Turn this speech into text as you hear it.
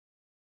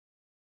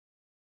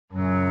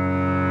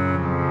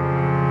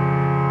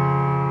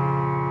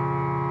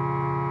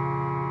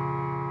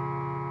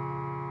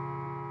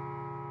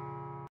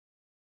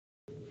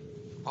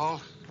All?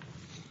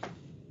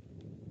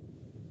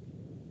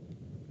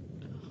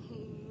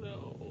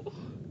 No.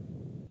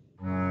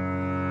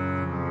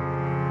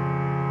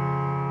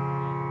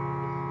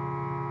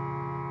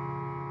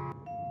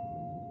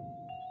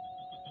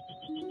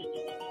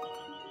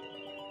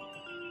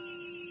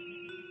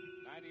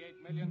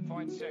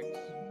 $98.6 million.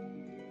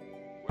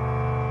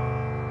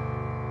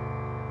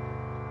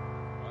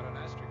 What an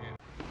astrogator.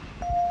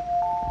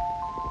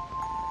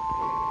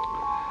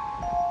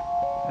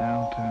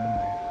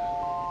 Alta.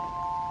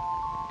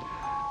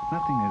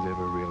 Nothing is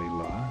ever really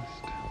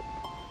lost.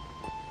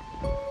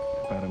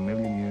 About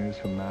 1,000,000 years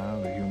from now,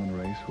 the human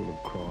race will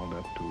have crawled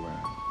up to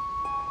where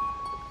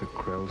the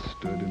Krells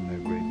stood in their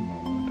great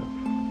moment of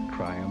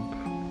triumph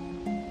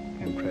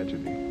and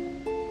tragedy.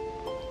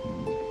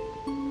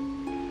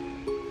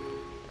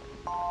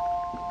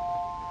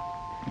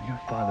 And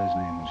your father's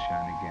name will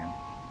shine again,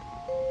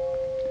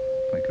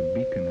 like a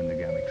beacon in the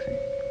galaxy.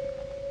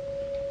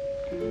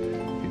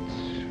 It's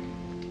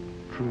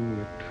true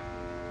that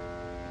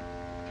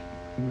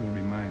he will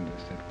remind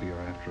us that we are,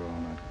 after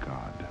all, not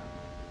God.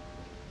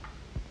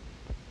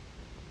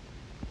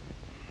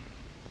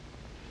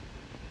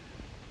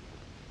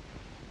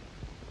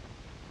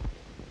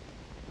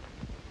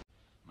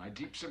 My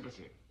deep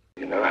sympathy.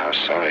 You know how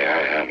sorry I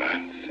am.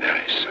 I'm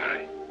very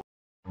sorry.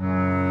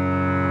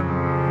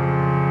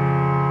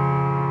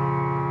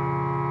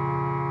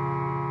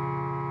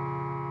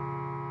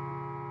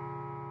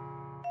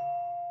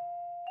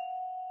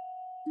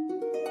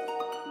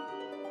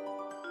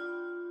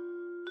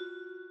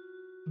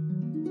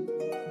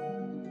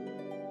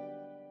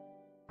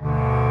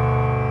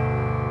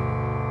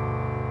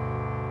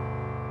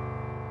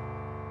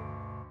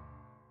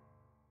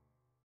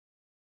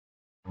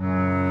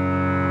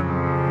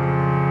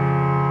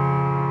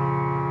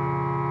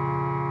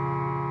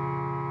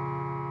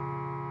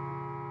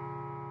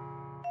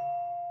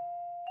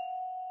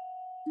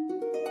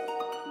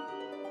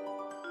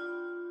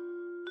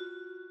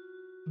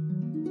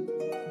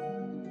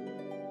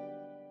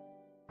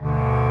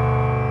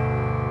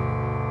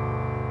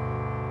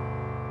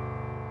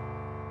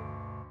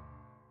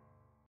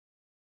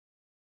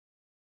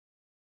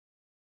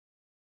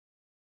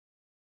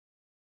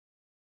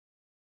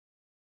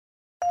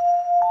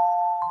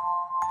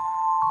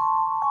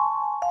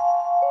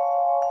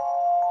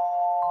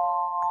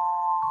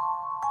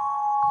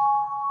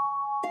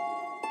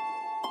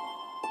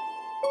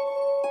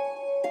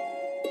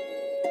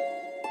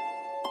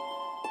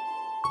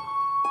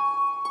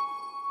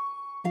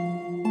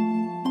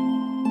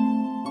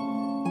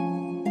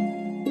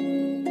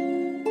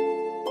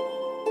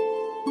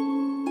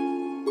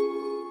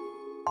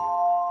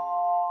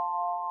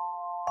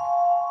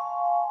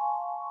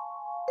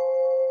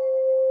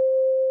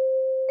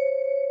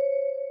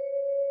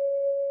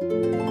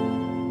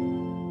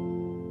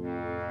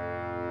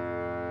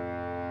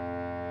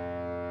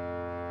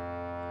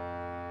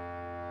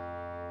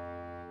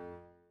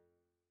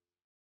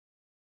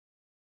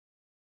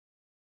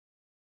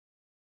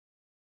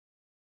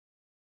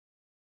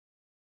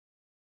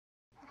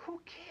 Who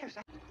cares?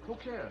 Who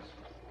cares?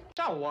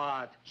 So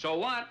what? So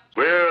what?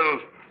 Well,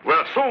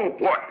 so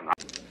what?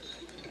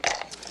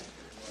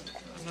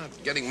 I'm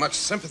not getting much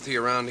sympathy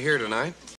around here tonight.